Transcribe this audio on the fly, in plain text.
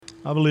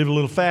I believe a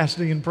little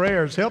fasting and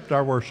prayer has helped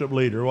our worship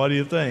leader. What do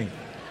you think?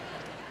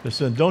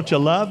 Listen, don't you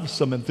love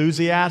some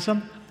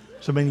enthusiasm,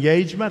 some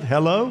engagement?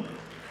 Hello?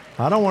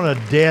 I don't want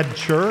a dead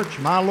church.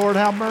 My Lord,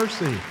 have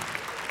mercy.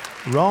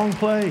 Wrong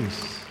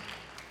place.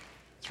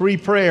 3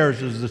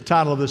 prayers is the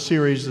title of the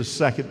series, the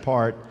second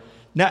part.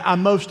 Now,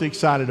 I'm most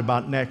excited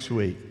about next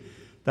week.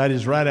 That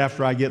is right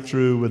after I get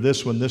through with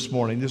this one this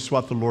morning. This is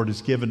what the Lord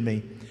has given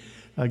me.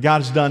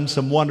 God's done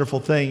some wonderful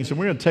things, and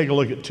we're going to take a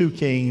look at 2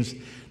 Kings,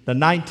 the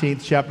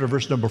 19th chapter,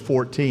 verse number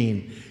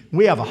 14.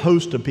 We have a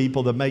host of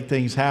people that make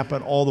things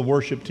happen. All the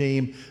worship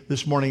team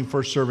this morning,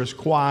 first service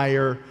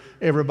choir,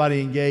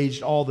 everybody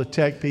engaged, all the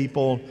tech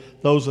people,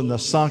 those in the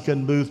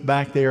sunken booth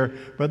back there.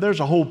 But there's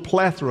a whole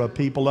plethora of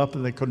people up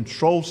in the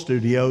control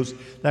studios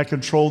that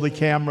control the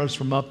cameras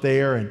from up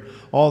there and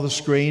all the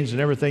screens and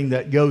everything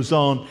that goes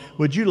on.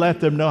 Would you let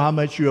them know how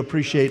much you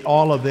appreciate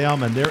all of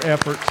them and their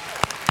efforts?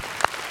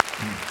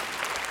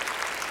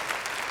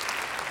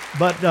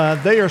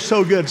 But they are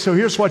so good. So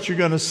here's what you're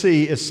going to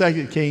see is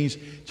 2 Kings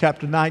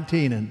chapter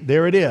 19. And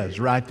there it is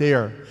right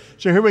there.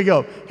 So here we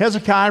go.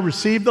 Hezekiah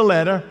received the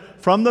letter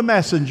from the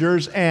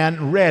messengers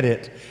and read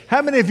it.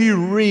 How many of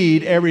you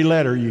read every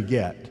letter you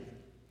get?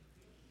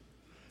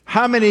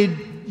 How many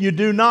you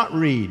do not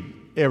read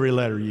every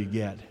letter you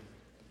get?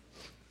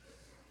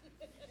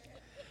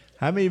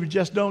 How many of you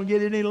just don't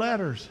get any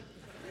letters?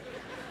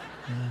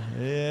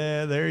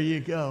 Yeah, there you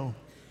go.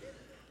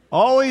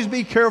 Always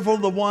be careful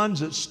of the ones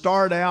that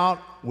start out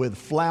with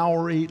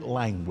flowery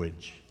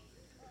language.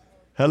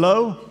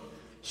 Hello?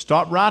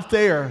 Stop right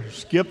there.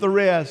 Skip the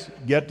rest.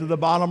 Get to the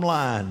bottom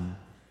line.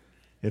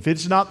 If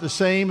it's not the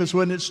same as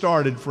when it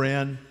started,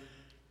 friend,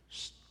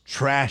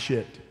 trash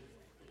it.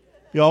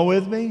 You all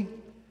with me?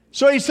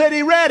 So he said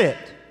he read it.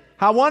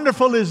 How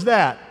wonderful is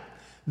that?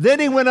 Then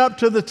he went up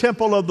to the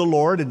temple of the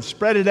Lord and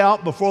spread it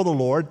out before the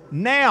Lord.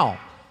 Now,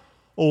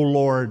 O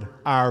Lord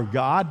our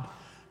God,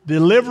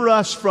 deliver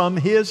us from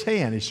his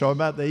hand. He's talking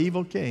about the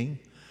evil king.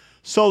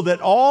 So that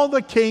all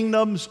the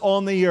kingdoms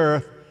on the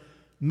earth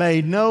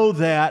may know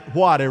that,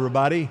 what,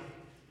 everybody?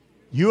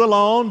 You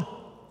alone?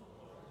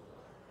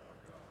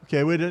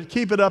 Okay, we just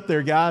keep it up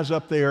there, guys,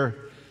 up there.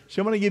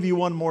 So I'm going to give you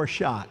one more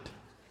shot.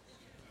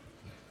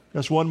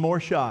 Just one more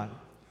shot.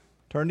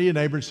 Turn to your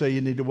neighbor and say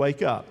you need to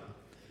wake up.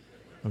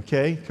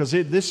 Okay? Because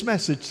this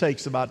message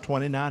takes about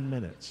 29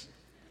 minutes.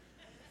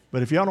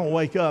 But if y'all don't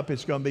wake up,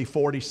 it's going to be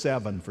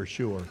 47 for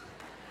sure.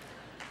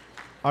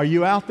 Are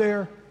you out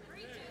there?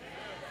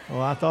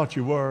 Oh, I thought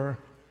you were.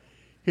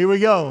 Here we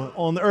go.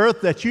 On the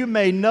earth that you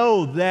may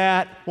know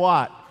that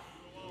what?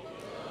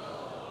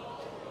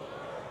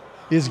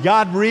 Is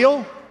God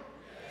real?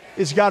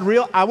 Is God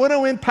real? I want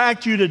to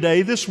impact you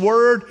today. This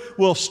word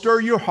will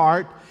stir your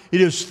heart.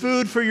 It is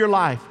food for your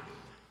life.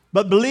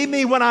 But believe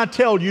me when I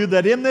tell you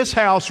that in this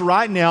house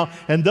right now,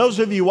 and those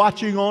of you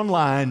watching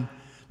online,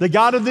 the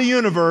God of the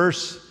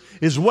universe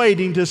is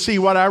waiting to see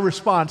what our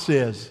response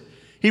is.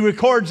 He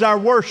records our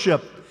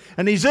worship.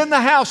 And He's in the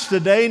house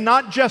today,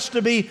 not just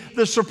to be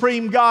the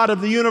supreme God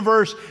of the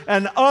universe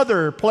and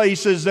other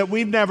places that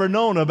we've never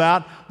known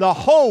about, the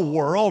whole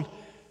world.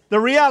 The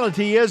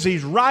reality is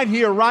He's right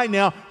here, right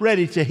now,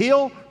 ready to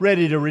heal,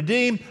 ready to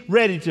redeem,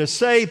 ready to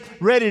save,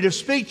 ready to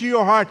speak to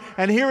your heart.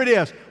 And here it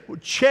is.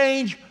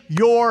 Change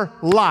your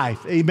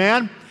life.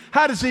 Amen?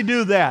 How does He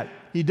do that?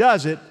 He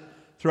does it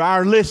through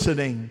our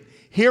listening,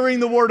 hearing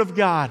the Word of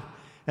God.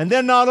 And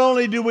then not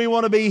only do we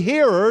want to be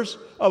hearers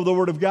of the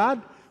Word of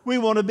God, we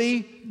want to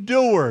be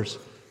doers.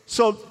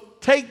 So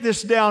take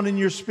this down in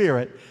your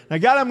spirit. Now,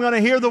 God, I'm going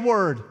to hear the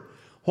Word.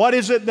 What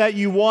is it that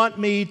you want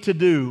me to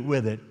do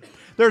with it?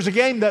 There's a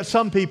game that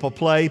some people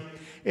play,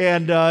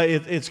 and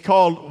it's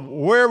called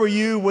Where Were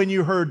You When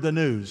You Heard the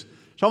News?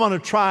 So I'm going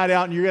to try it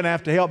out, and you're going to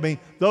have to help me.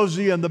 Those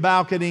of you in the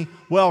balcony,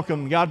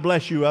 welcome. God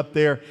bless you up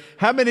there.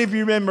 How many of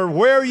you remember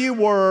where you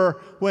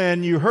were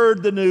when you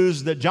heard the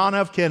news that John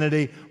F.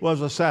 Kennedy was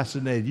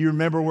assassinated? You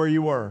remember where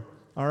you were?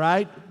 All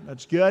right?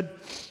 That's good.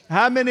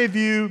 How many of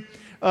you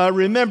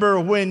remember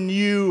when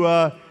you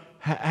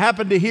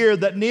happened to hear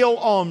that Neil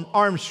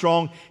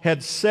Armstrong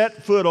had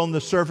set foot on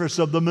the surface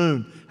of the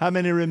moon? How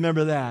many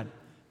remember that?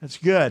 That's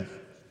good.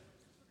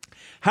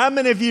 How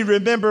many of you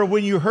remember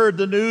when you heard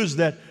the news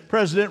that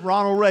President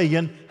Ronald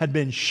Reagan had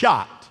been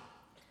shot?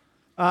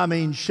 I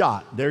mean,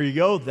 shot. There you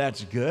go.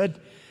 That's good.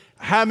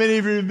 How many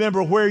of you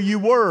remember where you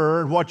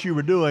were and what you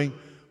were doing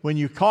when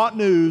you caught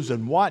news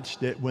and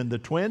watched it when the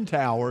Twin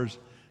Towers,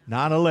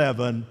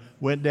 9/11,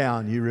 went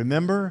down? You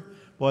remember?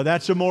 Well,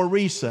 that's a more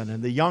recent,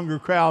 and the younger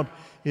crowd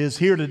is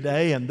here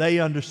today, and they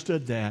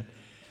understood that.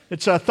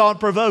 It's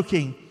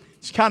thought-provoking.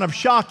 It's kind of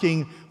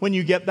shocking when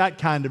you get that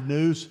kind of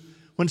news.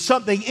 When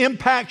something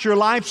impacts your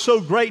life so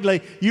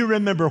greatly, you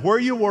remember where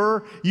you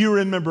were, you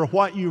remember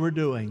what you were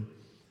doing.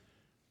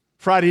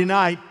 Friday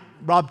night,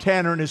 Rob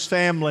Tanner and his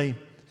family,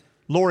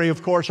 Lori,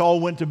 of course, all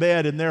went to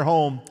bed in their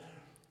home.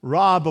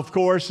 Rob, of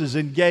course, is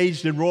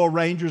engaged in Royal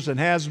Rangers and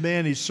has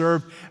been. He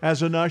served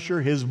as an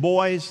usher. His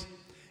boys,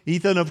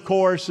 Ethan, of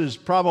course, is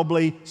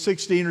probably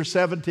 16 or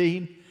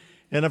 17.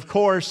 And, of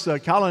course,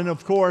 Colin,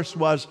 of course,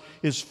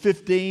 is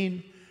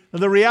 15.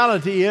 The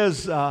reality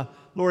is,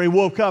 Lori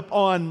woke up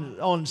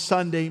on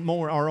Sunday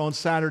morning or on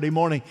Saturday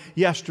morning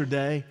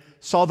yesterday,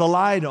 saw the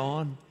light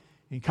on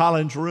in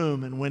Colin's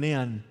room and went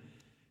in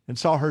and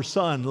saw her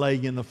son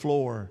laying in the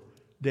floor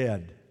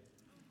dead.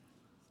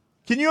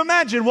 Can you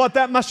imagine what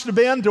that must have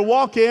been to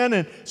walk in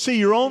and see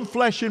your own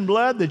flesh and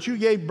blood that you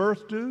gave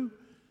birth to?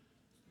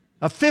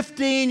 A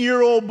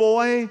 15-year-old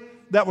boy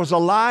that was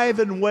alive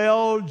and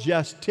well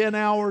just 10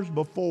 hours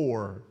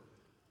before,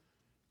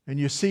 and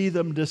you see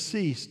them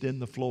deceased in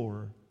the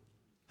floor.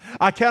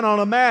 I cannot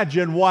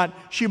imagine what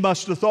she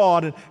must have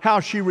thought and how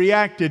she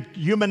reacted.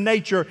 Human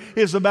nature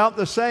is about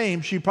the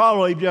same. She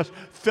probably just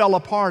fell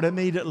apart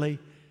immediately.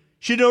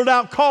 She no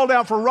doubt called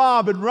out for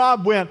Rob, and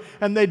Rob went,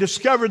 and they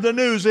discovered the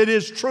news. It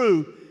is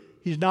true.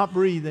 He's not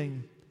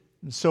breathing.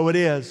 And so it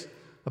is.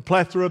 A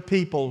plethora of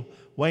people,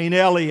 Wayne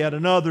Elliott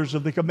and others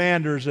of the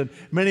commanders and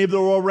many of the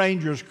Royal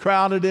Rangers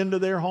crowded into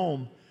their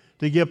home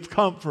to give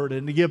comfort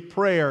and to give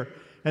prayer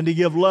and to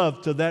give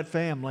love to that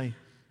family.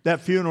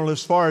 That funeral,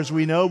 as far as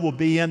we know, will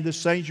be in this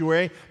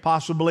sanctuary,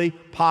 possibly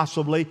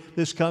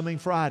this coming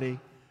Friday.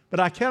 But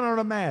I cannot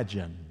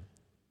imagine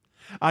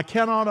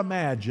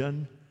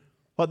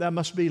what that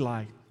must be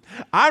like.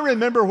 I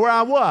remember where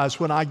I was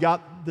when I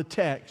got the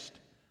text.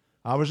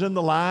 I was in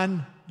the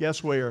line,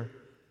 guess where?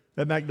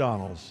 At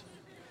McDonald's.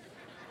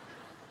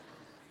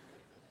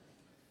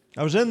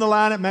 I was in the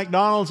line at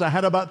McDonald's. I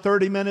had about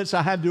 30 minutes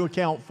I had to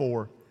account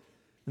for.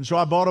 And so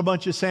I bought a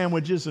bunch of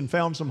sandwiches and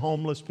found some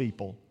homeless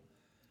people.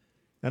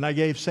 And I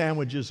gave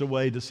sandwiches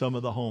away to some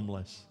of the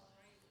homeless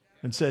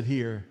and said,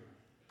 here.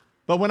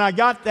 But when I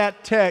got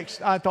that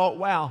text, I thought,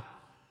 wow,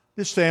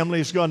 this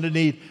family is going to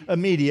need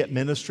immediate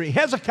ministry.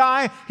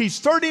 Hezekiah, he's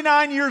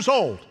 39 years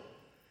old.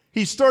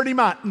 He's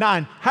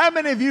 39. How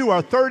many of you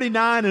are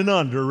 39 and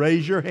under?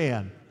 Raise your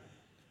hand.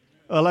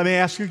 Let me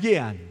ask you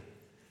again.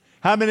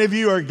 How many of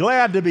you are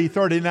glad to be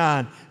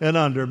 39 and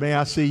under? May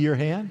I see your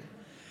hand?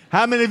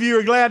 How many of you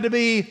are glad to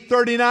be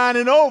 39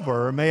 and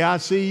over? May I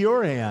see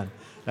your hand?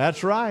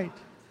 That's right.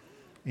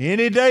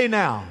 Any day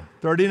now,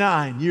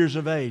 39 years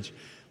of age.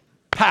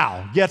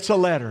 Pow, gets a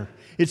letter.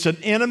 It's an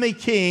enemy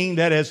king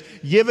that has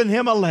given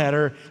him a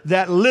letter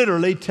that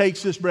literally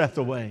takes his breath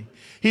away.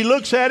 He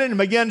looks at it and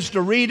begins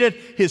to read it.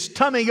 His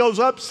tummy goes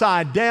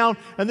upside down,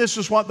 and this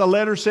is what the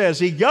letter says.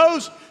 He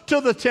goes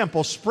to the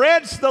temple,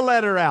 spreads the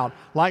letter out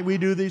like we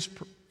do these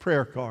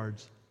prayer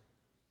cards.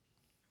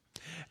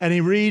 And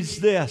he reads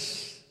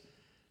this.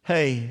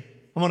 Hey,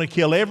 I'm going to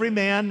kill every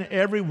man,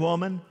 every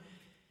woman,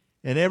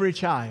 and every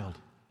child.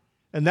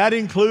 And that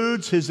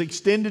includes his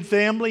extended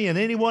family and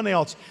anyone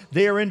else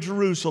there in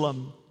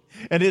Jerusalem.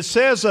 And it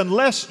says,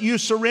 unless you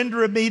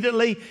surrender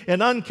immediately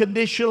and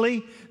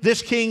unconditionally,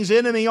 this king's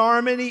enemy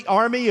army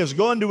is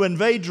going to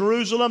invade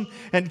Jerusalem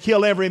and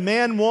kill every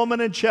man,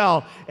 woman, and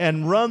child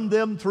and run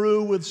them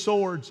through with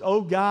swords.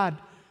 Oh God,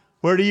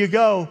 where do you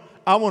go?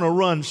 I want to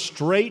run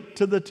straight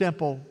to the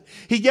temple.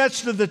 He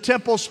gets to the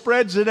temple,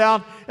 spreads it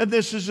out, and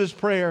this is his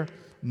prayer.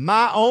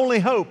 My only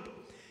hope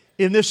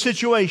in this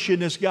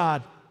situation is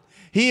God.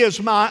 He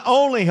is my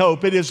only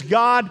hope. It is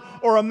God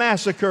or a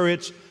massacre.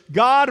 It's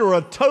God or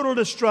a total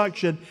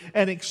destruction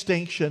and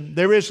extinction.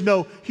 There is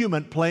no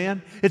human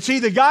plan. It's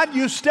either God,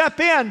 you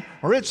step in,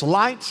 or it's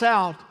lights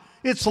out.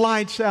 It's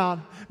lights out.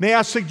 May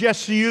I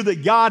suggest to you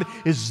that God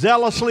is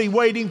zealously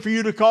waiting for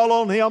you to call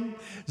on Him,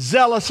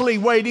 zealously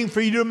waiting for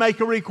you to make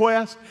a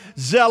request,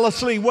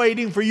 zealously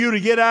waiting for you to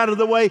get out of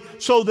the way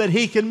so that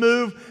He can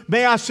move.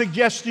 May I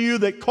suggest to you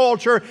that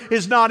culture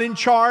is not in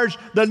charge,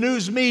 the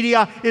news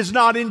media is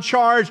not in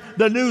charge,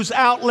 the news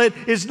outlet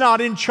is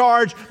not in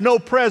charge, no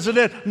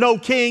president, no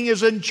king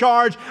is in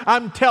charge.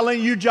 I'm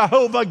telling you,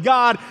 Jehovah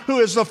God, who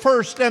is the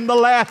first and the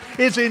last,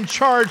 is in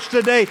charge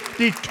today.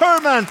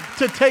 Determined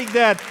to take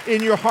that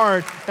in your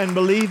heart and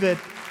believe it.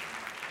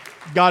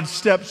 God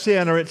steps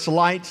in, or it's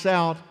lights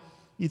out.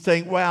 You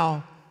think,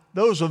 wow,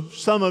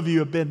 some of you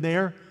have been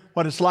there,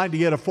 what it's like to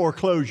get a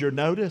foreclosure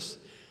notice.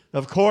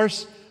 Of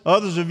course,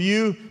 others of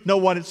you know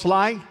what it's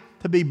like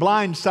to be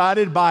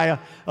blindsided by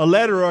a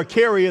letter or a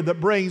carrier that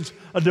brings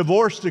a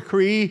divorce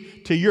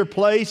decree to your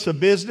place of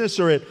business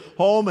or at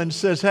home and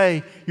says,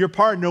 hey, your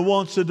partner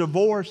wants a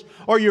divorce.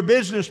 Or your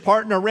business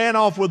partner ran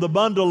off with a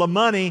bundle of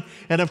money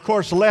and, of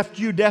course, left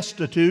you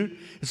destitute.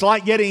 It's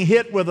like getting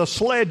hit with a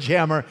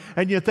sledgehammer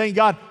and you think,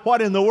 God,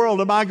 what in the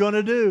world am I going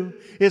to do?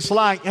 It's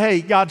like,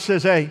 hey, God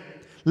says, hey,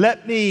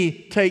 let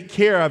me take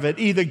care of it.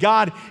 Either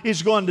God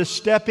is going to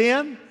step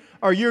in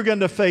or you're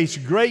going to face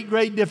great,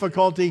 great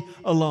difficulty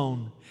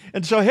alone.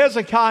 And so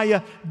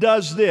Hezekiah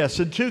does this.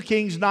 In 2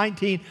 Kings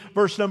 19,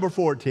 verse number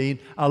 14,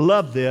 I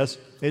love this.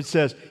 It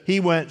says, he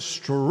went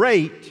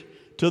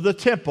straight to the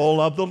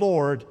temple of the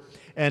Lord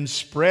and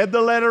spread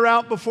the letter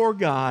out before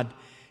God.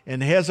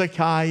 And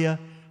Hezekiah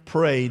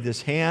prayed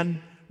this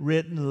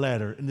handwritten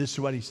letter. And this is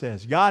what he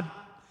says. God,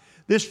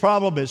 this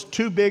problem is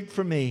too big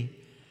for me.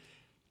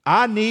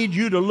 I need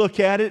you to look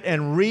at it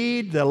and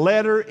read the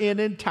letter in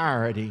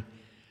entirety.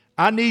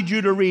 I need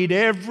you to read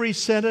every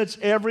sentence,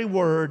 every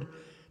word,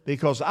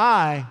 because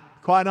I,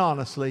 quite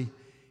honestly,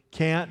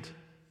 can't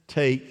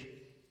take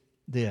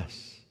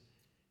this.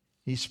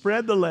 He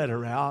spread the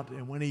letter out,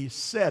 and when he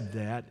said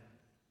that,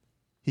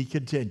 he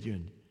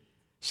continued.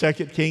 2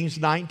 Kings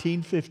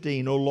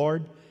 19:15, O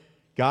Lord,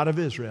 God of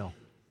Israel,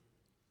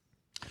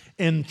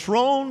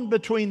 enthroned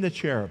between the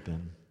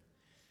cherubim,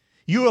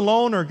 you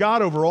alone are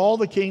God over all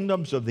the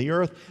kingdoms of the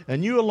earth,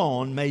 and you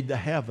alone made the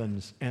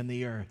heavens and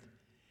the earth.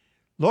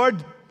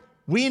 Lord,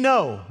 we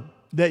know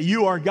that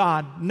you are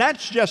God. And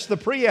that's just the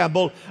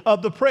preamble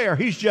of the prayer.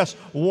 He's just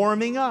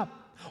warming up.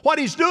 What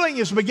he's doing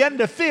is beginning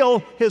to fill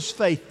his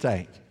faith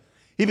tank.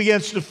 He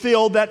begins to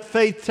fill that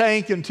faith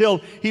tank until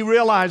he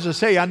realizes,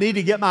 hey, I need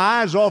to get my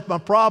eyes off my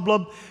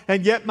problem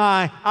and get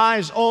my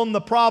eyes on the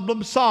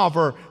problem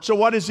solver. So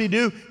what does he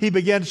do? He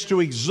begins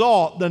to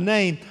exalt the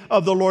name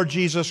of the Lord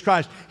Jesus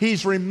Christ.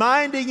 He's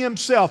reminding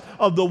himself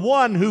of the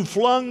one who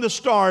flung the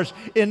stars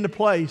into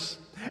place.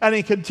 And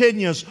he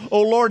continues,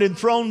 O Lord,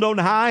 enthroned on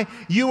high,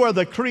 you are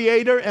the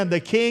creator and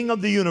the king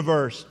of the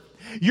universe.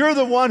 You're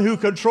the one who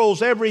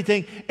controls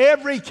everything,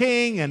 every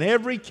king and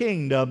every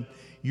kingdom.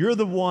 You're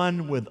the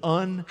one with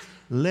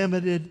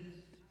unlimited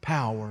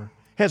power.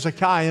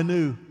 Hezekiah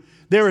knew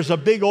there is a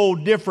big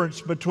old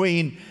difference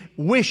between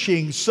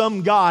wishing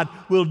some God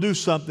will do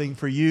something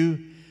for you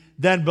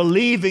than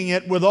believing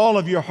it with all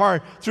of your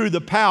heart through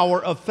the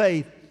power of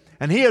faith.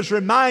 And he is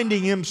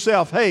reminding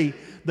himself, hey,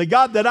 the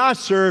God that I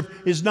serve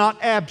is not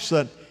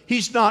absent.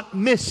 He's not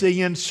missing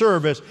in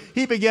service.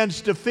 He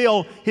begins to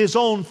fill his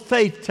own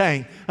faith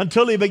tank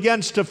until he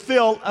begins to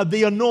fill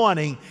the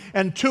anointing,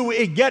 until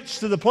it gets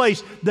to the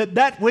place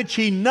that which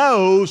he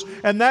knows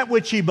and that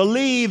which he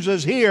believes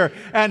is here,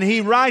 and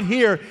he right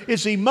here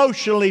is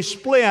emotionally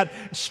spent,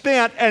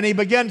 and he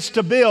begins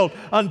to build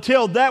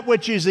until that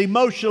which is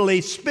emotionally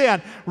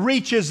spent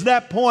reaches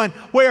that point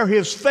where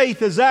his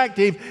faith is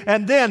active,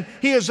 and then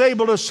he is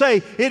able to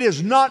say, it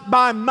is not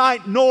by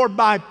might nor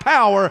by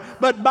power,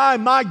 but by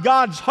my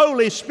God's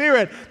Holy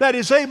Spirit that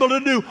is able to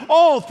do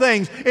all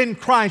things in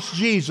Christ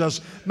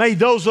Jesus. May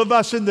those of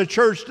us in the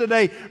church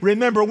today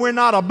remember we're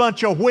not a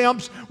bunch of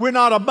wimps. We're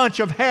not a bunch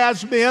of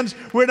has-beens.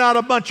 We're not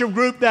a bunch of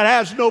group that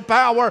has no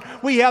power.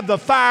 We have the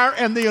fire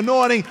and the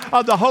anointing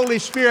of the Holy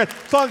Spirit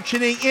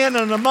functioning in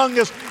and among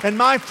us. And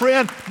my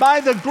friend,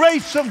 by the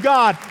grace of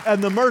God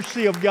and the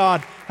mercy of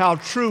God, how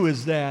true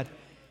is that?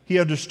 He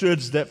understood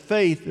that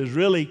faith is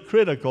really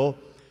critical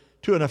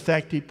to an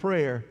effective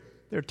prayer.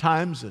 There are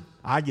times that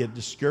I get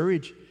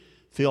discouraged,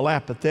 feel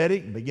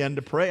apathetic, and begin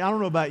to pray. I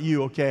don't know about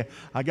you, okay?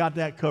 I got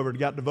that covered,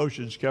 got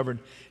devotions covered.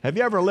 Have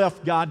you ever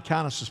left God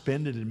kind of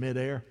suspended in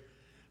midair?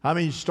 I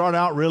mean, you start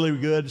out really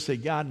good and say,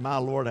 God, my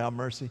Lord, have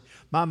mercy.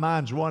 My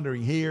mind's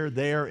wandering here,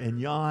 there, and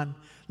yon.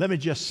 Let me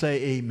just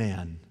say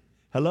amen.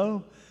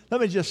 Hello? Let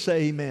me just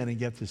say amen and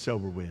get this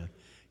over with.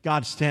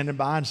 God's standing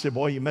by and said,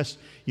 boy, you missed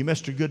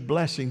a good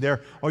blessing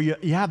there. Or you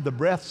have the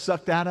breath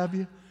sucked out of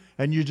you.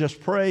 And you just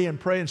pray and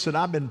pray and said,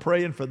 I've been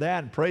praying for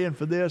that and praying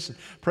for this and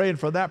praying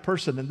for that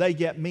person, and they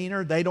get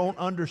meaner. They don't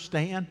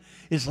understand.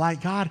 It's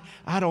like, God,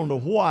 I don't know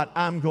what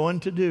I'm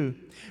going to do.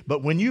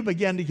 But when you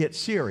begin to get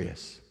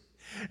serious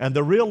and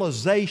the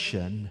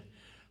realization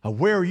of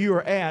where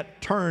you're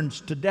at turns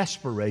to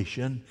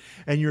desperation,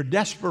 and your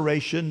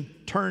desperation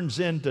turns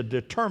into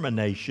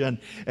determination,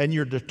 and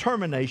your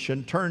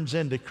determination turns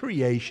into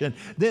creation,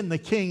 then the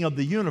King of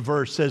the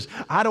universe says,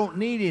 I don't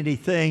need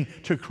anything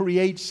to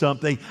create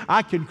something.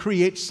 I can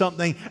create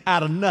something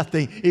out of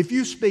nothing. If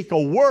you speak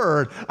a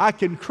word, I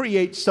can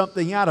create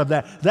something out of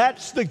that.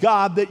 That's the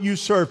God that you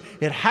serve.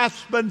 It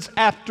happens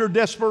after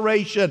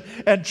desperation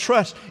and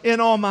trust in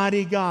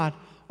Almighty God.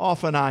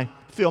 Often I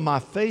fill my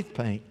faith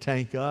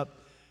tank up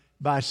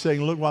by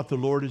saying, look what the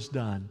Lord has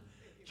done.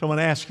 So I'm going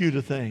to ask you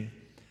to think.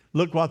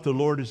 Look what the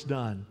Lord has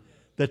done.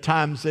 The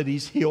times that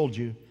He's healed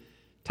you.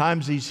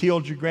 Times He's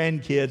healed your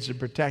grandkids and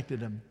protected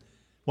them.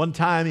 One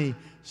time He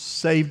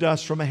saved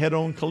us from a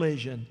head-on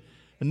collision.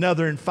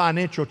 Another in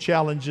financial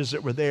challenges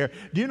that were there.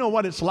 Do you know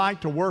what it's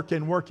like to work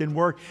and work and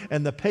work,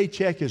 and the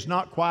paycheck is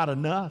not quite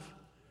enough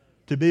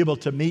to be able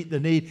to meet the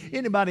need?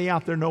 Anybody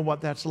out there know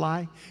what that's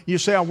like? You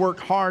say, I work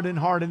hard and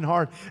hard and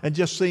hard, and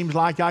just seems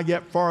like I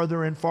get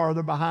farther and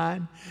farther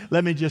behind.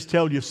 Let me just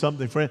tell you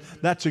something, friend.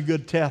 That's a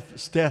good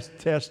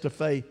test of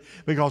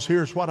faith, because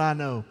here's what I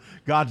know.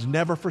 God's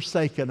never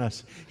forsaken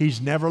us.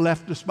 He's never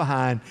left us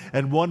behind.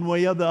 And one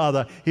way or the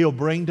other, He'll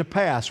bring to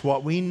pass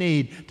what we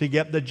need to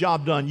get the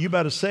job done. You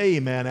better say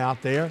amen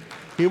out there.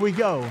 Here we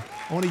go.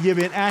 I want to give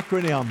you an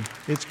acronym.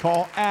 It's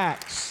called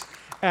ACTS.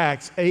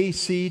 ACTS,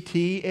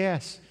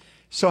 A-C-T-S.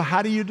 So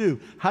how do you do?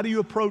 How do you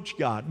approach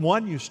God?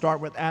 One, you start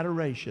with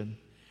adoration.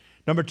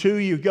 Number two,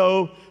 you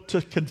go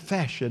to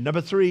confession. Number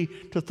three,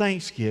 to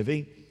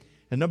thanksgiving.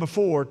 And number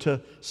four,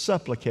 to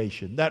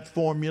supplication. That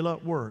formula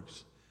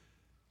works.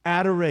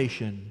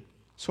 Adoration.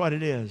 That's what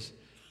it is.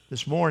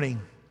 This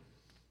morning,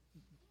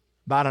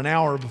 about an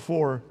hour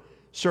before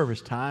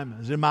service time, I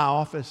was in my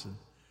office and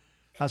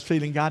I was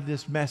feeling, God,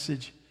 this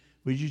message,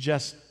 would you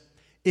just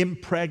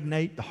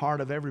impregnate the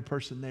heart of every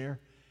person there?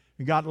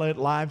 And God, let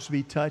lives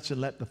be touched,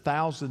 and let the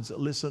thousands that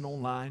listen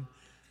online,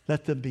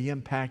 let them be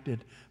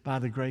impacted by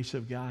the grace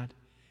of God.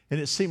 And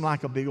it seemed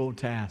like a big old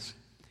task.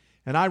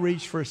 And I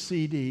reached for a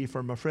CD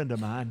from a friend of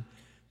mine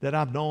that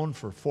I've known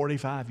for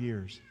 45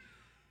 years.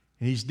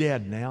 And he's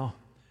dead now.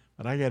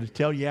 But I got to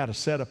tell you, he had a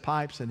set of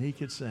pipes and he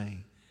could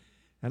sing.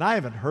 And I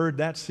haven't heard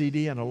that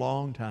CD in a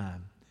long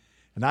time.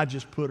 And I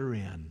just put her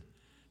in,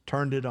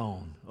 turned it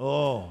on.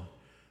 Oh,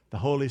 the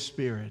Holy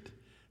Spirit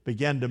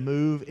began to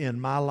move in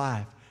my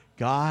life.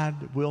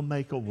 God will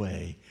make a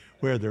way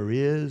where there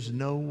is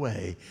no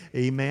way.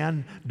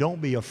 Amen. Don't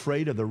be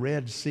afraid of the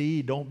Red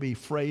Sea. Don't be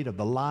afraid of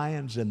the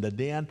lions in the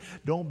den.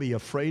 Don't be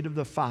afraid of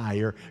the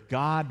fire.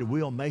 God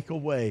will make a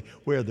way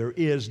where there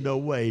is no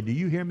way. Do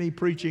you hear me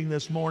preaching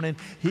this morning?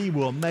 He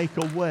will make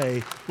a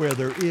way where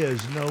there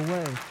is no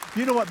way.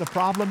 You know what the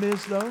problem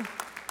is, though?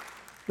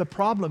 The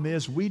problem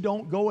is we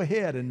don't go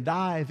ahead and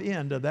dive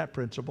into that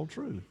principal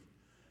truth.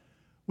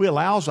 We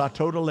allow, as I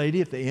told a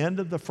lady at the end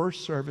of the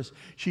first service,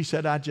 she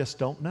said, I just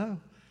don't know.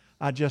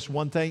 I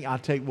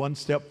take one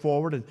step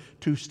forward and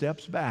 2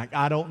 steps back.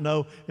 I don't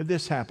know if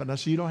this happened. I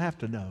said, you don't have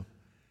to know.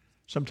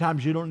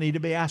 Sometimes you don't need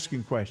to be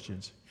asking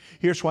questions.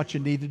 Here's what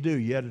you need to do.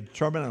 You have to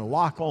determine and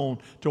lock on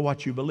to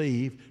what you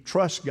believe,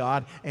 trust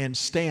God, and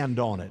stand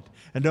on it.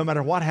 And no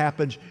matter what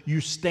happens,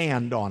 you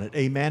stand on it.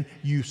 Amen?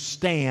 You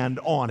stand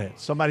on it.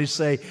 Somebody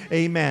say,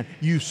 amen.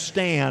 You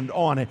stand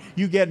on it.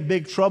 You get in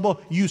big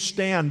trouble, you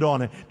stand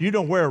on it. You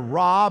know where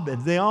Rob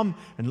and them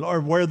and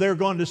Lord, where they're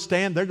going to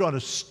stand? They're going to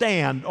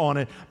stand on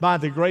it by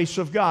the grace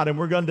of God. And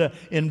we're going to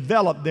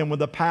envelop them with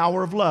the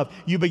power of love.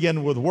 You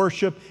begin with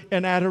worship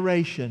and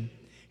adoration.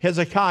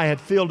 Hezekiah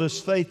had filled his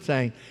faith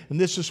tank, and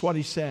this is what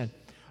he said.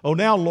 Oh,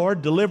 now,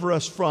 Lord, deliver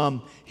us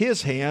from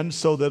his hand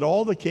so that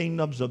all the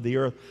kingdoms of the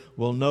earth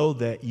will know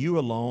that you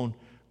alone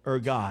are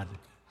God.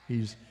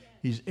 He's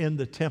in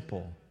the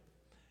temple.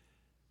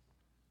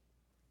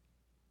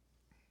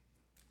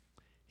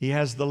 He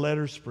has the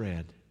letter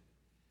spread.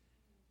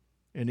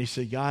 And he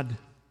said, God,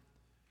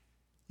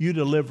 you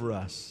deliver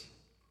us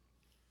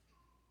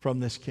from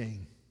this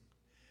king.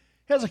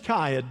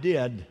 Hezekiah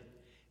did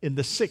in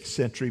the 6th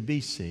century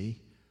BC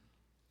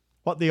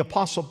what the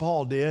Apostle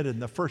Paul did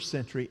in the 1st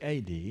century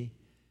AD,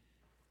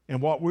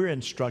 and what we're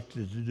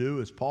instructed to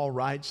do, as Paul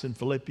writes in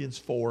Philippians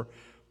 4,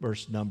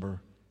 verse number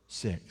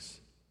 6.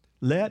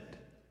 Let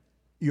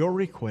your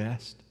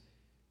request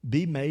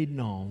be made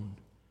known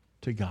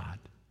to God.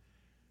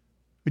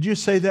 Would you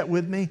say that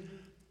with me?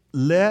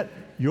 Let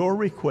your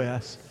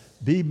request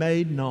be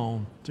made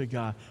known to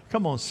God.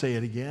 Come on, say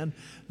it again.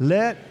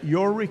 Let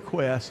your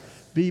request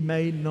be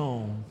made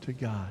known to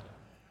God.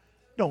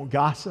 Don't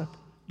gossip.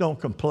 Don't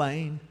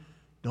complain.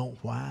 Don't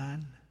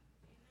whine.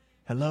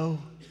 Hello?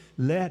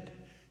 Let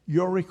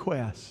your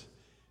requests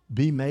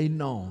be made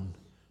known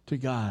to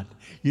God.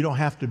 You don't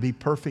have to be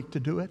perfect to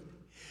do it.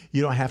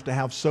 You don't have to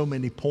have so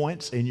many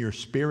points in your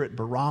spirit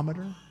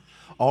barometer.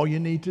 All you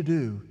need to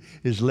do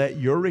is let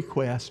your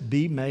request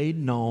be made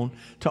known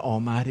to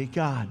Almighty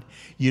God.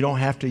 You don't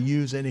have to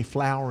use any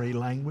flowery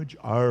language.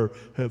 Our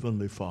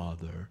Heavenly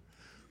Father,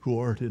 who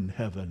art in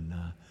heaven,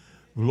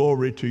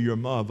 glory to your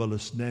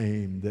marvelous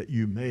name that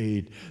you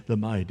made the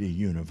mighty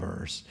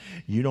universe.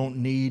 You don't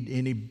need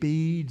any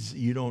beads.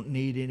 You don't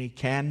need any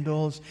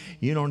candles.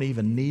 You don't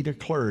even need a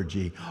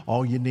clergy.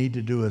 All you need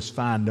to do is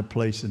find a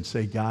place and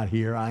say, God,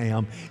 here I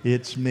am.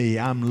 It's me.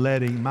 I'm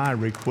letting my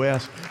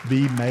request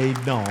be made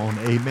known.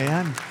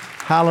 Amen.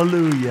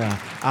 Hallelujah.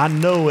 I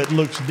know it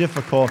looks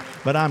difficult,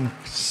 but I'm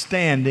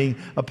standing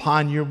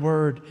upon your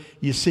word.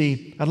 You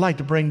see, I'd like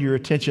to bring to your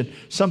attention,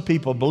 some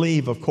people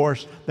believe, of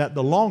course, that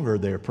the longer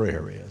their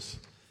prayer is.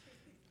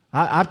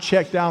 I've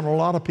checked out a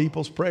lot of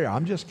people's prayer.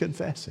 I'm just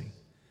confessing.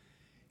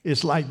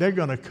 It's like they're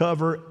going to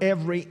cover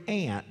every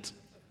ant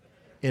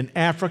in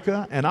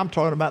Africa, and I'm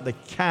talking about the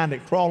kind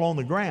that crawl on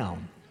the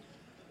ground.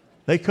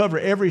 They cover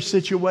every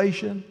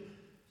situation,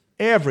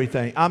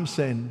 everything. I'm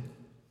saying,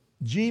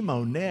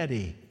 Gmo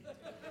Nettie,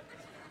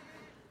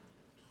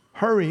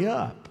 hurry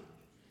up.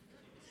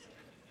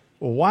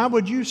 Well, why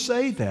would you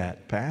say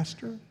that,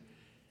 Pastor?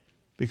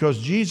 Because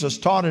Jesus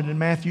taught it in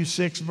Matthew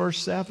 6, verse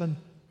 7.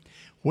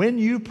 When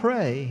you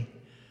pray,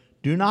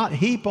 do not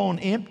heap on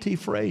empty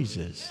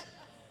phrases,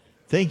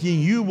 thinking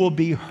you will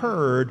be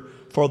heard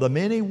for the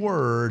many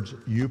words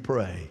you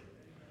pray.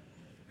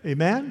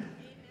 Amen?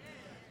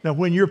 Now,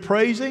 when you're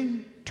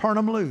praising, turn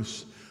them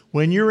loose.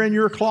 When you're in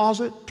your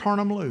closet, turn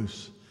them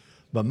loose.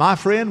 But my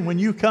friend, when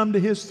you come to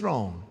His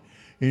throne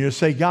and you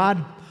say,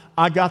 God,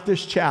 I got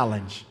this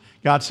challenge.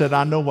 God said,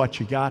 I know what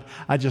you got.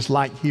 I just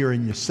like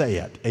hearing you say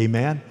it.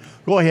 Amen?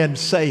 Go ahead and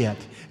say it.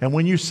 And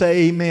when you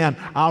say amen,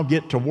 I'll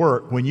get to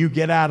work when you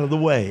get out of the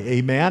way.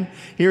 Amen?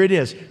 Here it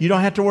is. You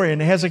don't have to worry.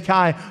 And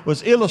Hezekiah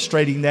was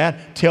illustrating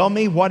that. Tell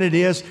me what it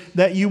is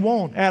that you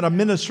want. I had a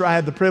minister I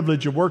had the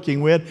privilege of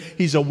working with.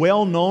 He's a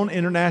well-known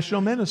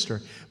international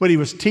minister. But he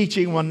was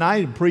teaching one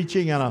night and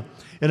preaching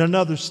in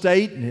another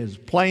state, and his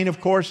plane, of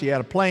course, he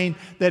had a plane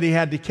that he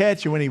had to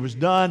catch, and when he was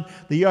done,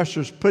 the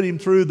ushers put him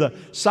through the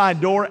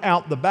side door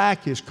out the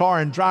back. His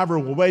car and driver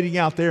were waiting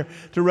out there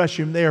to rush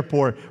him to the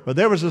airport. But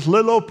there was this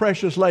little old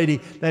precious lady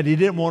that he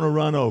didn't want to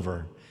run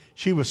over.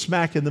 She was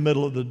smack in the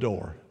middle of the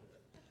door.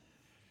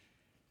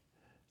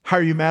 How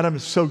are you, madam?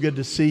 It's so good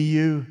to see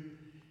you.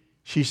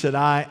 She said,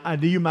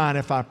 do you mind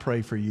if I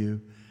pray for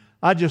you?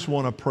 I just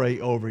want to pray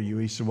over you.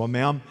 He said, well,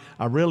 ma'am,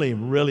 I'm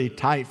really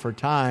tight for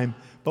time,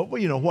 but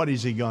what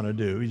is he going to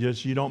do?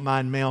 You don't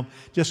mind, ma'am?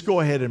 Just go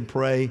ahead and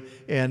pray,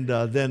 and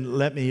then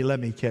let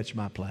me catch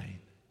my plane.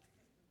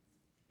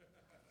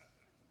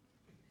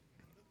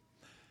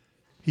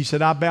 He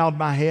said, I bowed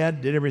my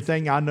head, did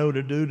everything I know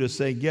to do to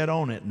say, get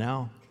on it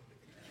now.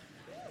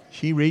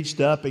 She reached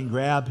up and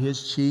grabbed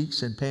his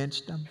cheeks and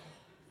pinched them.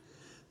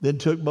 Then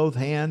took both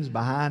hands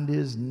behind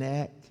his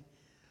neck,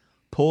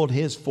 pulled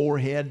his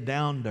forehead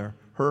down to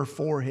her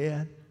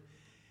forehead.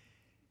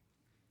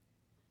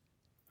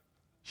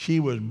 She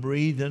was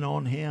breathing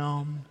on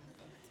him,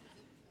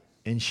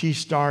 and she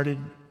started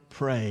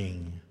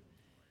praying.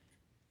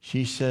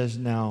 She says,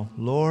 now,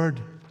 Lord,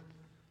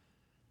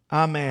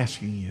 I'm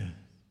asking you,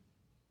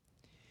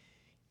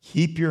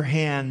 keep your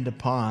hand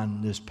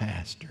upon this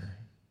pastor.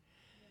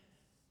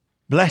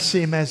 Bless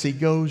him as he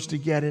goes to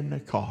get in the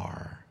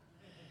car.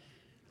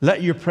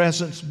 Let your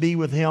presence be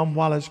with him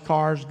while his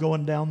car's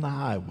going down the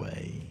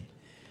highway.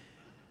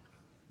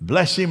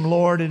 Bless him,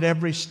 Lord, at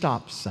every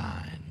stop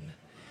sign.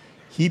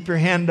 Keep your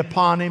hand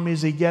upon him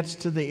as he gets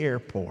to the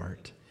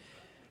airport.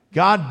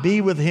 God,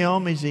 be with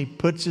him as he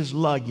puts his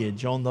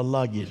luggage on the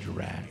luggage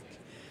rack.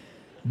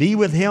 Be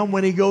with him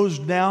when he goes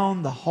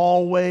down the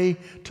hallway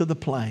to the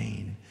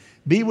plane.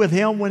 Be with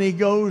him when he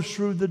goes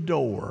through the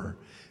door.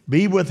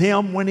 Be with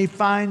him when he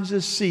finds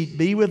his seat.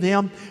 Be with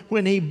him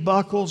when he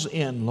buckles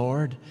in,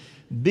 Lord.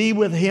 Be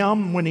with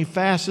him when he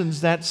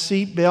fastens that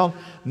seatbelt.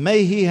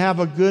 May he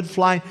have a good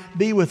flight.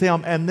 Be with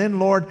him. And then,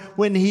 Lord,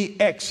 when he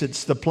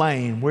exits the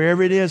plane,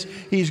 wherever it is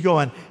he's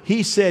going,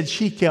 he said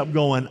she kept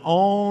going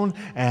on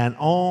and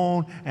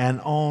on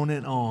and on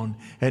and on.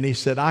 And he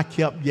said, I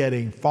kept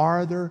getting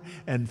farther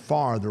and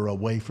farther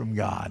away from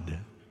God.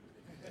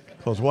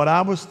 Because what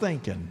I was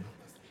thinking,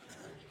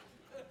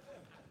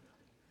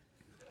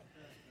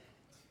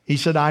 he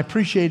said, I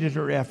appreciated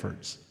her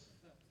efforts.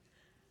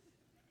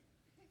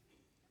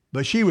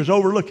 But she was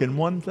overlooking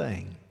one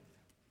thing.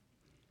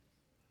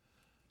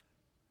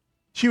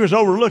 She was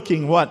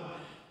overlooking what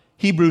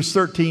Hebrews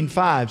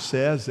 13:5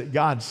 says, that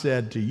God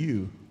said to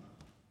you,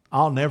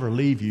 I'll never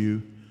leave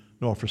you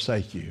nor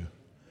forsake you.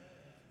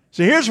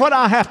 So here's what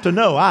I have to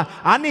know.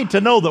 I need to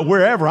know that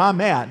wherever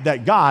I'm at,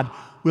 that God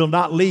will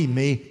not leave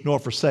me nor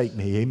forsake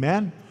me.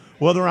 Amen?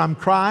 Whether I'm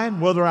crying,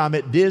 whether I'm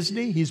at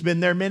Disney, He's been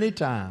there many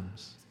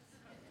times.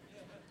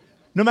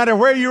 No matter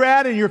where you're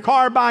at, in your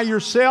car by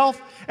yourself,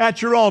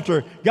 at your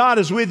altar, God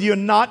is with you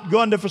and not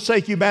going to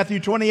forsake you. Matthew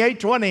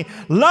 28:20.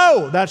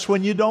 Lo, that's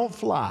when you don't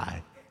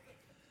fly.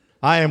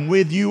 I am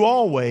with you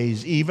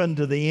always, even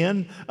to the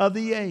end of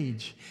the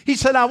age. He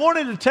said, I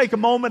wanted to take a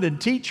moment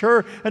and teach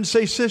her and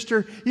say,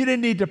 sister, you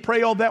didn't need to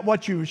pray all that.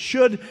 What you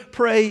should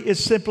pray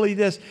is simply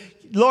this.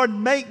 Lord,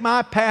 make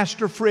my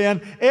pastor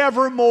friend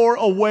ever more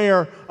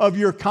aware of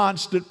your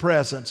constant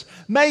presence.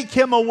 Make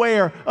him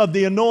aware of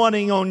the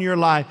anointing on your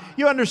life.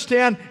 You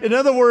understand? In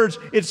other words,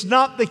 it's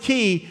not the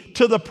key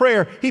to the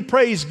prayer. He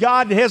prays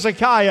God to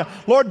Hezekiah,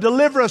 Lord,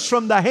 deliver us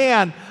from the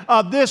hand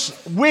of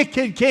this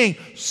wicked king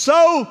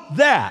so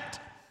that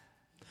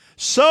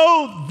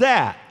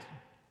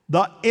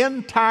the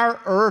entire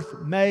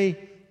earth may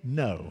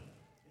know.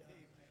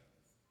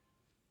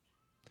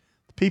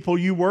 The people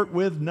you work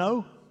with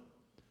know.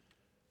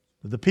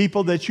 The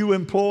people that you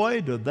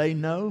employ, do they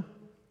know?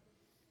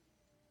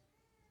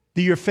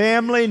 Do your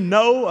family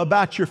know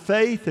about your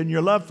faith and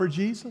your love for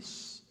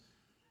Jesus?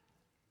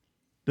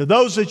 Do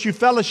those that you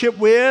fellowship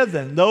with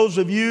and those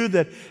of you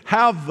that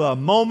have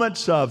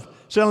moments of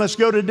saying, let's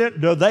go to dinner,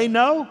 do they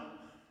know?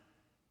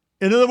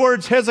 In other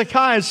words,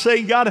 Hezekiah is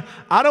saying, God,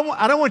 I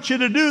don't want you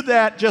to do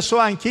that just so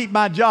I can keep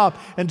my job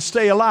and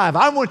stay alive.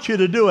 I want you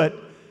to do it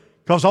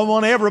because I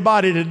want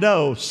everybody to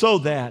know so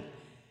that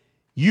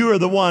you are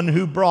the one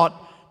who brought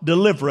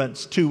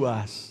deliverance to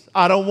us.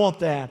 I don't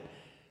want that.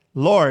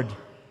 Lord,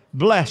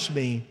 bless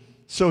me.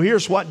 So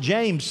here's what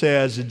James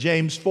says in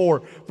James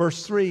 4,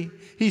 verse 3.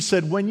 He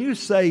said, when you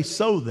say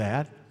so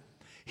that,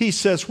 he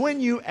says, when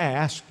you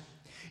ask,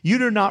 you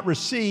do not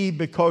receive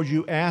because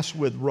you ask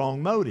with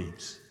wrong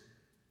motives,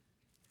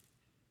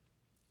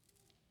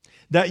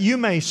 that you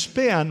may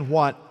spend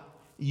what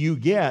you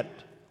get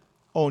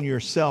on your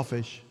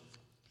selfish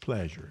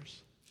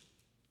pleasures.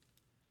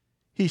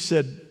 He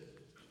said,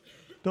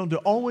 don't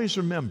always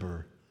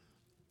remember,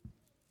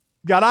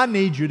 God, I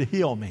need you to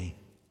heal me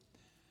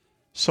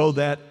so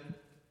that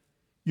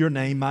your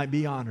name might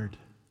be honored.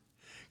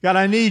 God,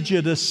 I need you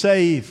to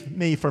save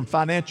me from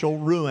financial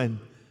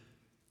ruin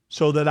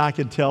so that I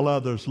can tell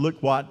others,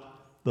 look what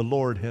the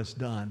Lord has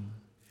done.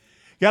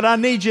 God, I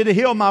need you to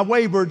heal my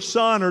wayward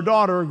son or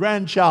daughter or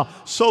grandchild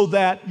so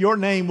that your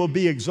name will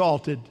be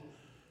exalted.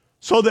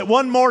 so that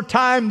one more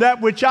time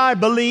that which I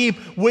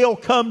believe will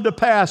come to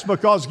pass.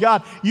 Because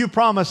God, you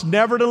promised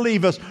never to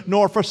leave us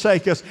nor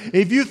forsake us.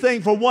 If you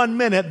think for 1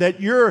 minute that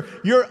your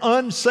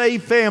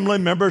unsaved family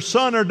member,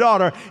 son or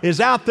daughter, is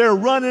out there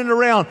running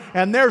around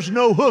and there's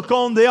no hook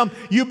on them,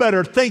 you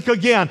better think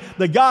again.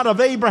 The God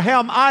of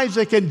Abraham,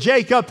 Isaac, and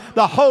Jacob,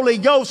 the Holy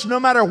Ghost, no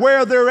matter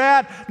where they're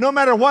at, no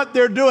matter what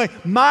they're doing,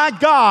 my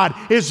God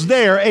is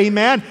there,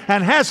 amen,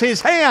 and has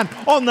His hand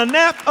on the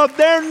nape of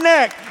their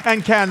neck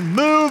and can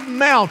move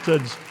mountains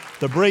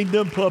to bring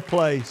them to a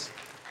place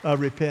of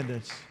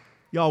repentance.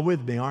 Y'all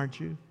with me, aren't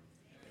you?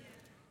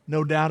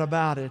 No doubt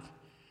about it.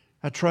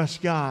 I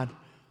trust God.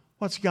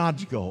 What's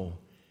God's goal?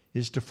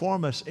 Is to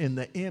form us in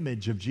the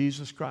image of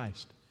Jesus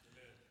Christ.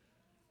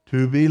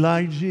 To be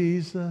like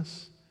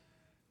Jesus,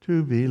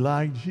 to be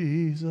like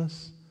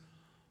Jesus.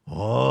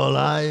 All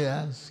I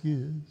ask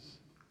is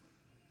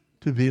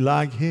to be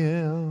like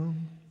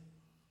Him,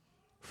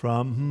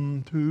 from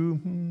whom to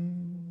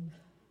whom.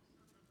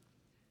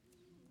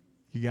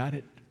 You got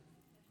it?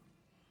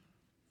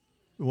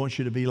 We want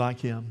you to be like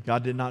Him.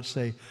 God did not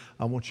say,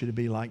 I want you to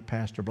be like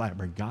Pastor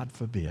Blackburn. God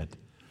forbid.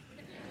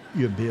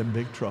 You'd be in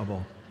big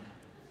trouble.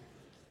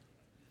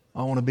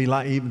 I want to be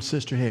like even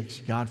Sister Hicks.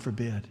 God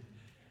forbid.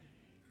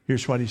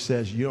 Here's what He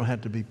says. You don't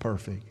have to be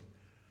perfect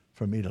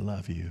for me to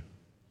love you.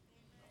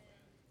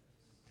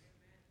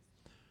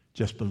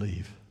 Just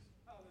believe.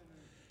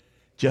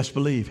 Just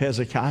believe.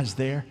 Hezekiah's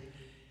there.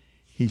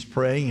 He's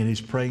praying, and he's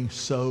praying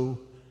so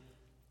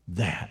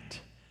that,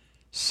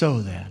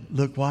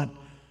 look what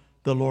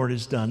the Lord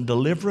has done.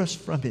 Deliver us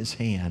from His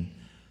hand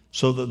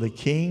so that the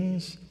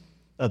kings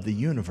of the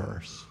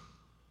universe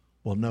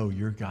will know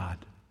you're God.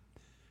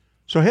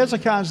 So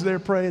Hezekiah's there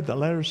praying, the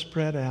letters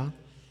spread out,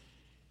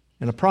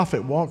 and a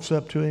prophet walks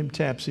up to him,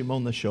 taps him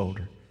on the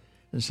shoulder,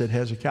 and said,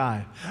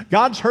 Hezekiah,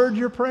 God's heard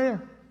your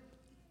prayer.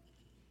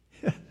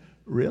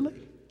 Really?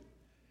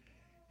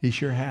 He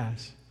sure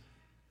has.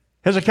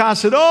 Hezekiah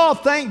said, oh,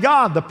 thank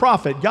God, the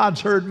prophet,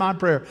 God's heard my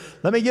prayer.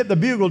 Let me get the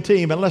bugle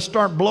team and let's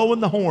start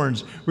blowing the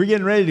horns. We're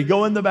getting ready to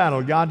go in the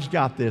battle. God's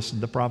got this.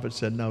 And the prophet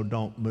said, no,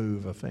 don't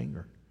move a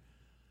finger.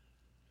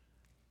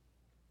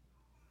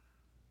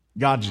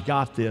 God's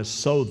got this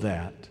so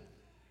that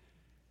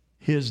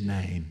His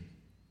name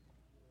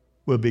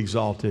will be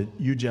exalted.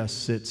 You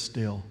just sit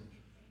still.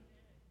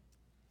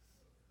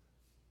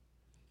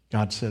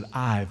 God said,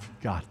 I've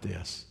got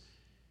this.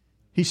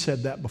 He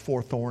said that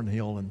before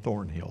Thornhill, and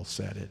Thornhill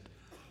said it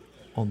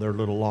on their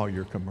little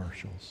lawyer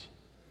commercials.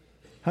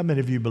 How many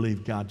of you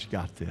believe God's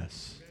got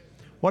this?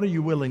 What are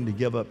you willing to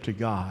give up to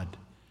God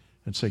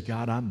and say,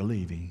 God, I'm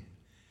believing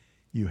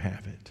you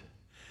have it?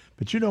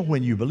 But you know,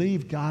 when you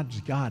believe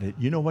God's got it,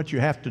 you know what you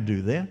have to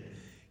do then?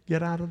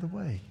 Get out of the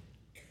way.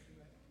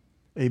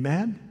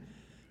 Amen?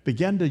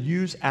 Begin to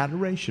use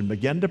adoration.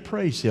 Begin to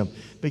praise Him.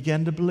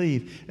 Begin to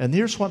believe. And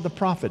here's what the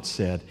prophet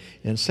said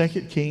in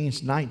 2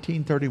 Kings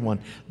 19:31.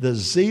 The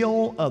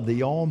zeal of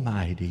the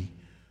Almighty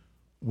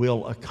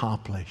will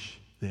accomplish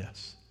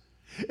this.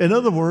 In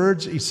other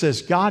words, he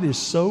says, God is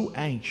so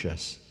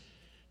anxious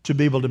to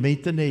be able to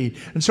meet the need.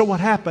 And so what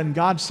happened?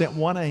 God sent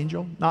one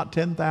angel, not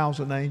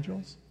 10,000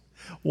 angels.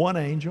 One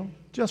angel,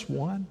 just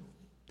one.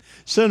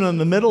 Sent in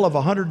the middle of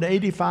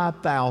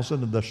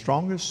 185,000 of the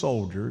strongest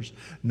soldiers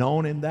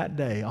known in that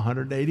day,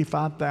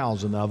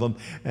 185,000 of them,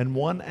 and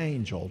one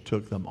angel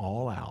took them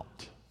all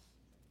out.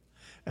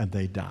 And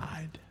they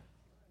died.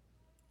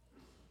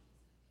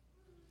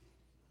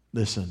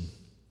 Listen,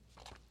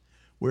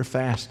 we're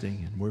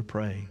fasting and we're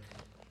praying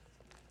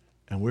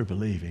and we're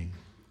believing.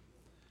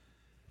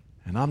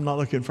 And I'm not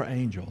looking for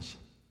angels.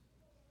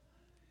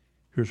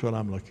 Here's what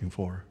I'm looking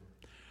for.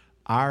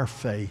 Our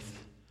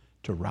faith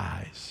to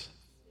rise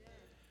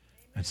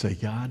and say,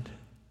 God,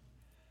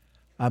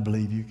 I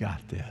believe you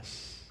got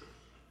this.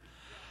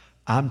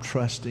 I'm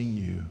trusting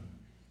you.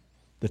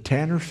 The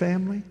Tanner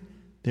family,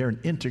 they're an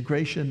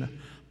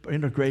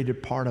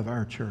integrated part of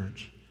our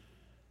church.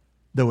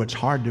 Though it's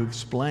hard to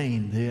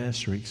explain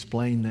this or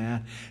explain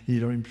that, you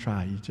don't even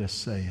try. You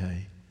just say,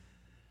 hey,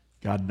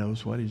 God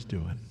knows what He's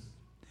doing.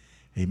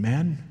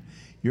 Amen?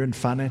 You're in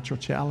financial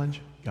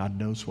challenge, God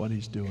knows what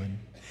He's doing.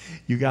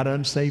 You got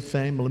unsaved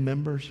family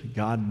members,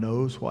 God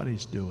knows what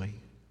He's doing.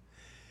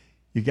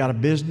 You got a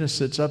business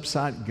that's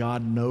upside,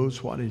 God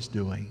knows what He's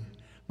doing.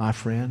 My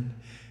friend,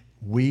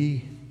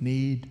 we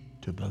need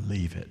to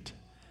believe it.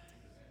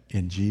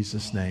 In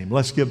Jesus' name.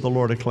 Let's give the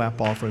Lord a clap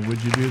offering.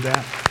 Would you do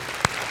that?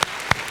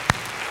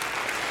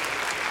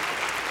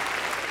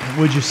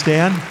 Would you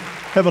stand?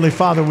 Heavenly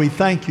Father, we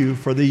thank you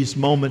for these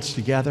moments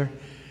together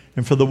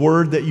and for the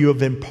word that you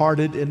have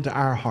imparted into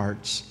our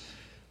hearts.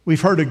 We've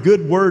heard a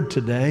good word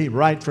today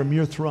right from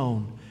your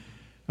throne.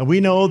 And we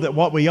know that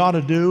what we ought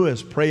to do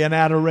is pray in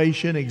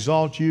adoration,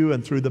 exalt you,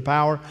 and through the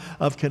power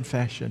of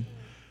confession.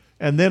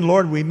 And then,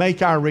 Lord, we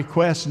make our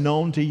requests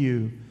known to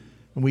you.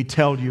 And we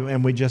tell you,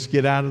 and we just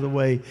get out of the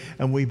way,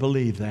 and we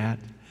believe that.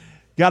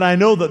 God, I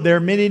know that there are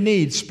many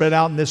needs spread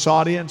out in this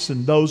audience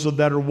and those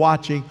that are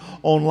watching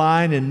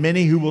online and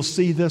many who will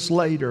see this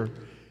later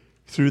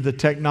through the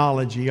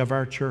technology of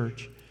our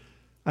church.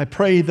 I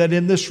pray that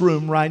in this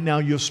room right now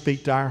you'll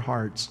speak to our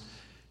hearts,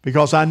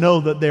 because I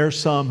know that there are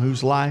some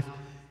whose life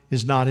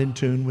is not in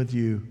tune with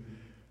you.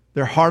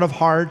 Their heart of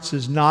hearts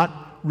is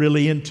not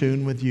really in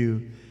tune with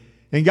you.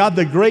 And God,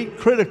 the great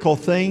critical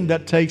thing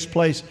that takes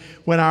place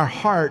when our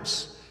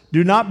hearts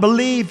do not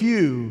believe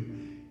you,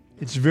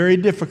 it's very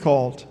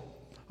difficult,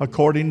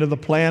 according to the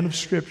plan of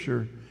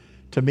Scripture,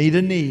 to meet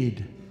a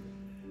need.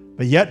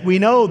 But yet we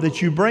know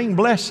that you bring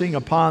blessing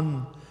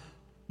upon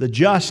the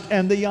just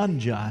and the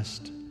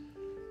unjust.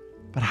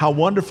 But how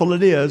wonderful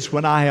it is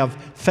when I have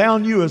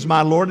found you as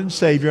my Lord and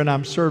Savior and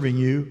I'm serving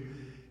you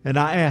and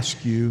I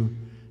ask you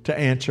to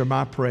answer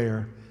my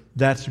prayer.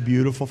 That's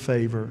beautiful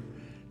favor.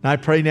 And I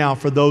pray now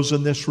for those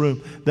in this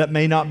room that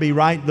may not be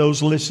right,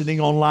 those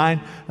listening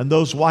online and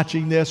those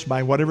watching this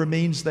by whatever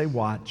means they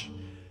watch.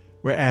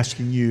 We're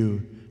asking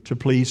you to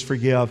please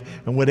forgive.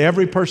 And would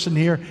every person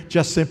here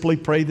just simply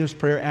pray this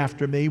prayer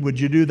after me? Would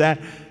you do that?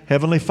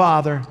 Heavenly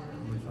Father,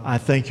 I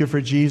thank you for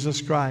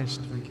Jesus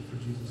Christ.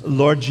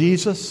 Lord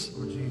Jesus,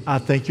 I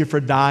thank you for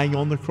dying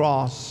on the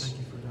cross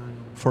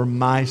for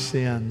my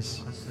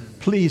sins.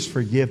 Please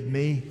forgive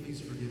me.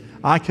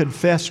 I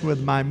confess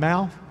with my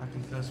mouth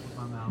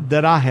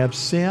that I have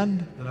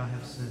sinned,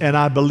 and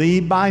I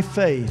believe by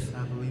faith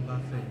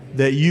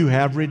that you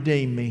have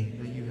redeemed me.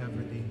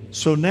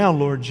 So now,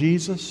 Lord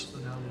Jesus,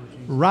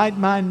 write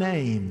my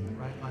name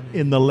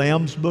in the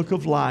Lamb's Book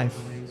of Life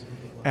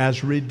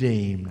as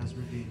redeemed.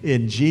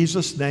 In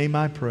Jesus' name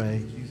I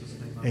pray.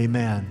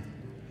 Amen.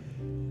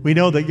 We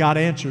know that God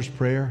answers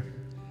prayer.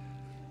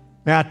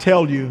 May I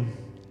tell you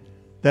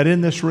that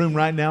in this room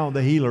right now,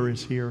 the healer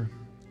is here.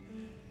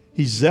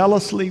 He's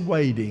zealously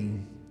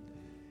waiting.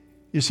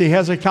 You see,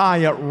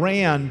 Hezekiah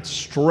ran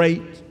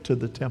straight to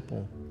the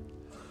temple.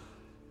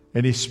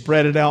 And he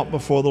spread it out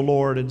before the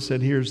Lord and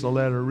said, here's the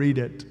letter, read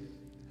it.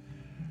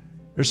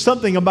 There's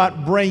something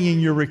about bringing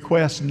your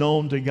requests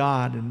known to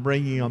God and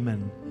bringing them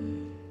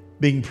and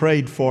being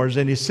prayed for. Is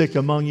any sick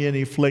among you,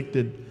 any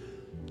afflicted?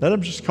 Let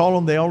them just call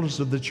on the elders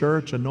of the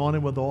church, anoint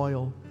him with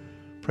oil,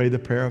 pray the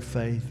prayer of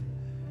faith.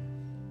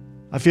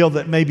 I feel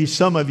that maybe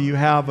some of you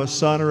have a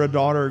son or a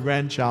daughter or a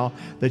grandchild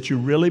that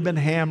you've really been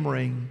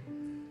hammering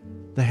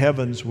the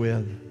heavens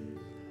with.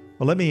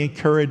 Well, let me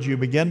encourage you,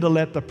 begin to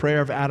let the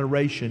prayer of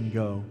adoration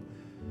go.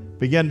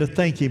 Begin to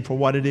thank him for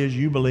what it is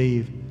you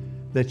believe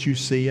that you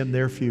see in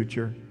their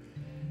future.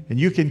 And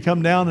you can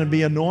come down and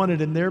be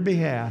anointed in their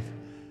behalf.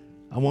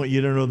 I want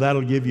you to know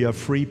that'll give you a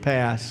free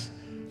pass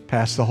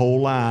past the whole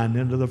line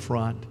into the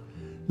front.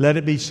 Let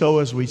it be so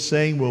as we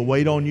sing. We'll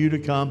wait on you to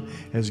come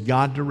as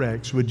God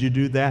directs. Would you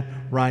do that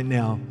right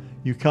now?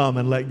 You come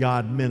and let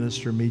God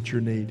minister, meet your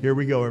need. Here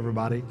we go,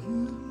 everybody.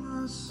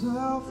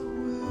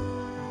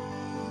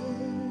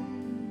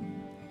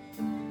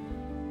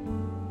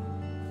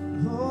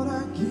 Lord,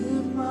 I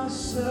give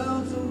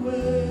myself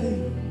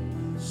away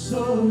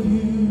so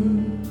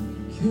you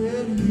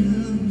can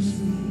use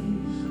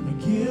me. I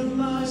give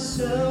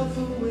myself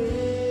away.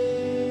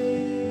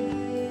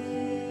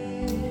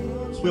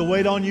 We'll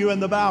wait on you in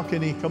the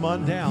balcony. Come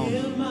on down. I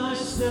give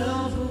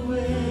myself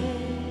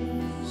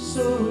away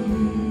so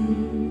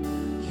you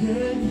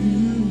can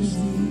use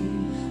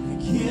me. I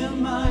give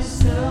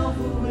myself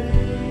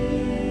away.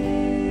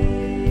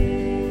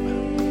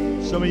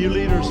 Some of you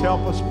leaders,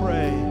 help us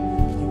pray.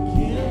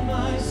 Give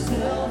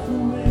myself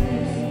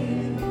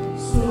away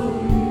so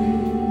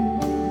you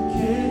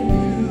can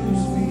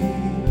use me.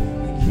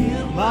 I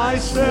give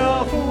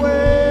Myself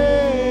away.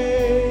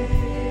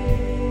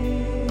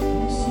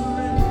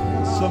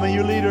 Some of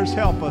you leaders,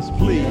 help us,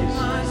 please.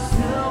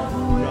 myself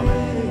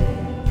away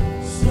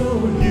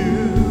so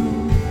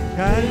You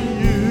can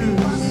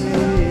use me.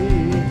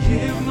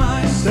 give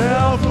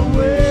myself Self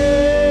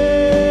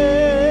away.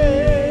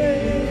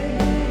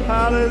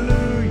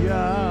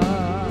 Hallelujah.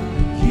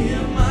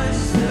 give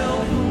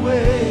myself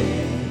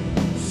away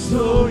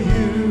So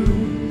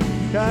you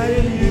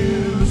can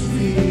use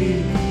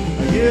me.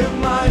 I give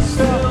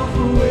myself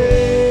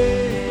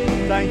away.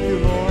 Thank you,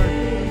 Lord.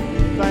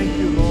 Thank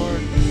you, Lord.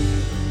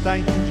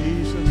 Thank you,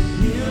 Jesus.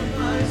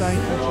 Thank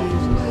you,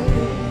 Jesus.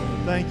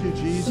 Thank you,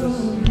 Jesus.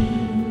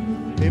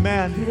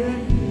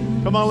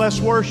 Amen. Come on, let's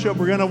worship.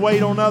 We're going to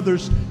wait on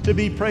others to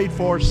be prayed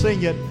for.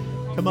 Sing it.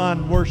 Come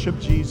on, worship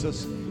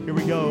Jesus. Here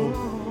we go.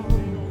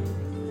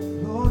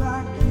 Lord,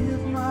 I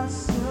give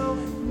myself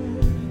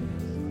away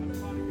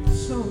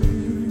so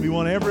you We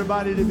want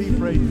everybody to be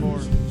prayed for.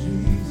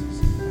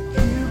 Jesus. I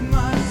give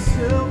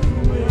myself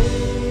away.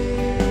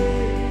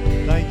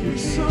 Thank you,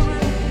 Jesus.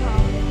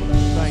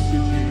 Thank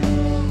you, Jesus.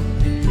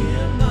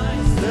 Give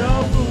myself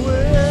Self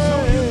away.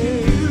 you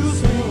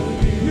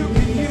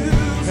can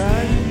use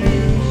Can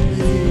use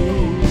me.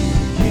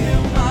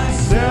 give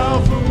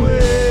myself Self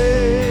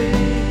away.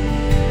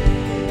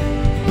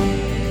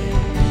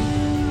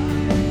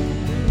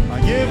 I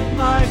give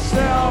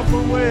myself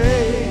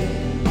away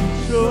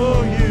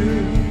so you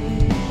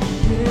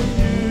can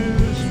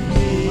use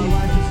me. My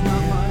life is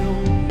not my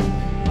own.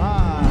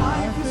 My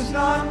life is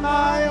not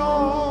my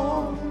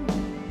own.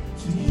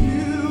 To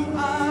you I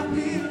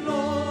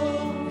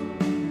belong.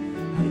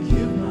 I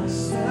give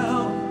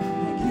myself,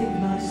 I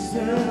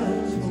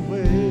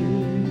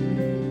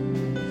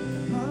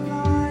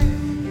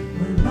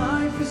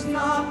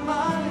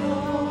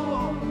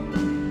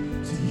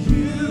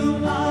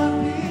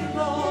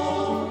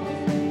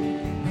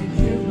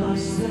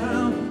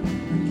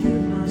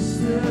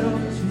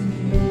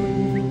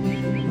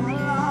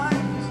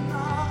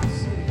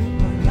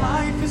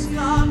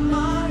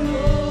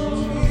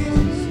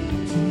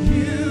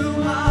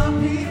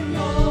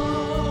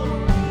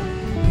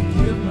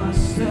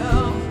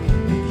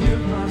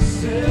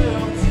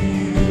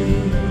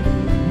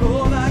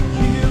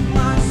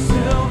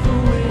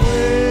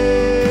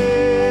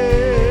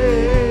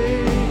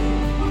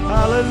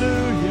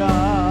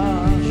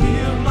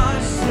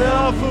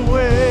myself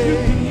away.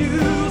 can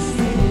use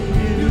me.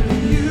 You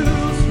can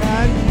use me.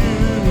 And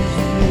use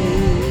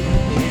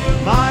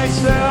me.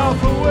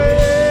 Myself away.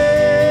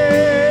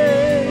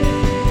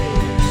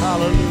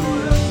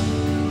 Hallelujah.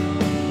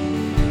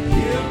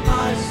 Give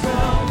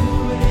myself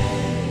away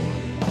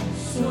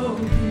so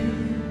you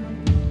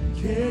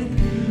can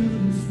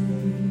use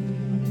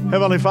me.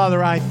 Heavenly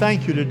Father, I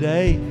thank you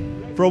today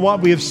for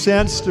what we have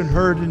sensed and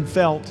heard and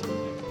felt.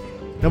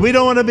 And we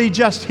don't want to be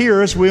just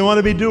hearers, we want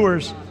to be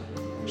doers.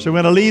 So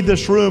we're going to leave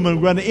this room and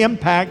we're going to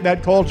impact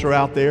that culture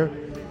out there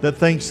that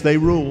thinks they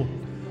rule.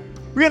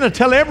 We're going to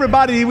tell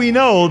everybody we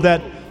know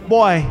that,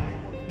 boy,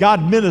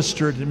 God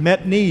ministered and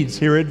met needs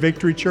here at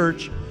Victory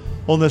Church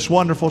on this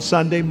wonderful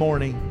Sunday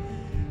morning.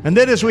 And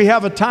then as we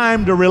have a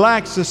time to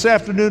relax this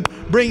afternoon,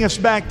 bring us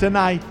back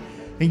tonight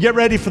and get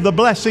ready for the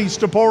blessings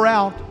to pour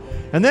out.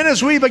 And then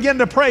as we begin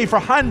to pray for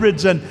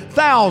hundreds and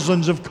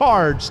thousands of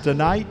cards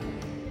tonight,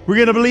 we're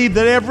going to believe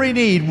that every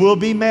need will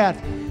be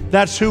met.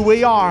 That's who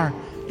we are.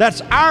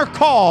 That's our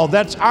call.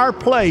 That's our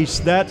place.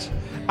 That's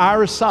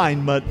our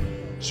assignment.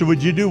 So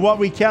would you do what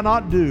we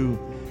cannot do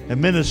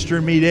and minister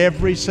and meet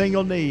every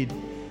single need?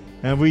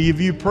 And we give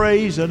you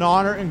praise and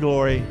honor and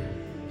glory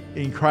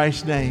in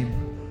Christ's name.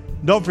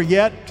 Don't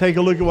forget, take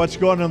a look at what's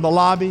going on in the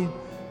lobby.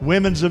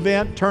 Women's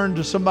event. Turn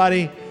to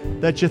somebody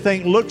that you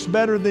think looks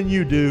better than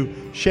you do.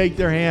 Shake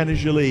their hand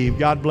as you leave.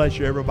 God bless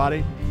you,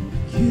 everybody.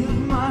 Give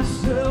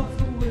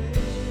myself away.